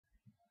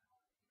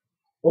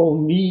O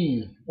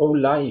me, O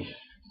life,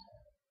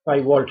 by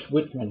Walt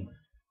Whitman.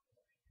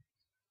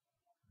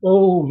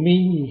 O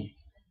me,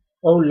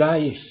 O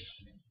life,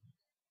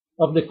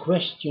 of the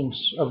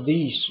questions of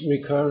these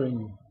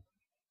recurring,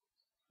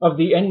 of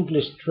the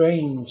endless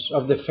trains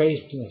of the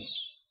faithless,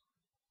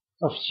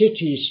 of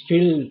cities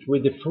filled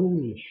with the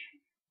foolish,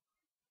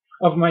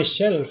 of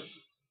myself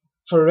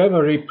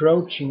forever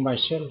reproaching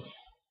myself,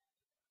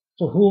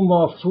 for who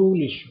more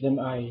foolish than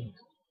I,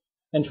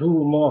 and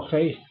who more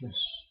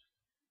faithless?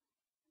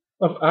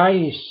 Of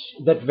eyes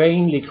that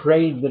vainly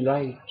crave the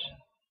light,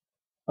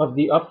 of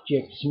the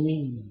objects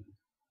mean,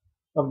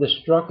 of the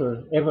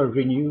struggle ever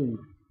renewed,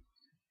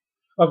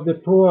 of the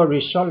poor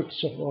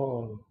results of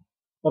all,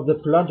 of the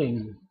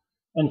plodding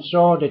and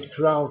sordid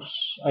crowds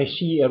I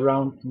see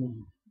around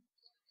me,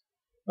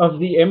 of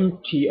the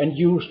empty and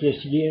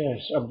useless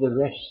years of the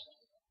rest,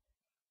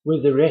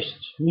 with the rest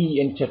me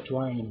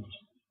intertwined.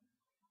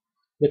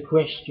 The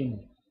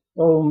question,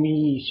 O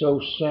me so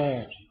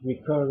sad,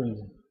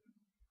 recurring,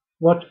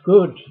 what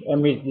good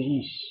amid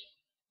these,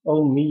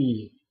 O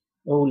me,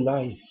 O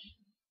life?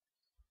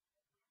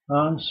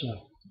 Answer,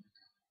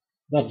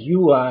 that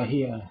you are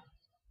here,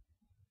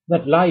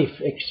 that life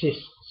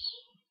exists,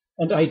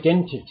 and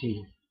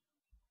identity,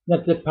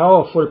 that the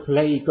powerful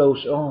play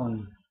goes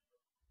on,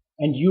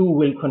 and you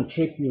will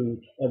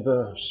contribute a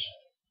verse.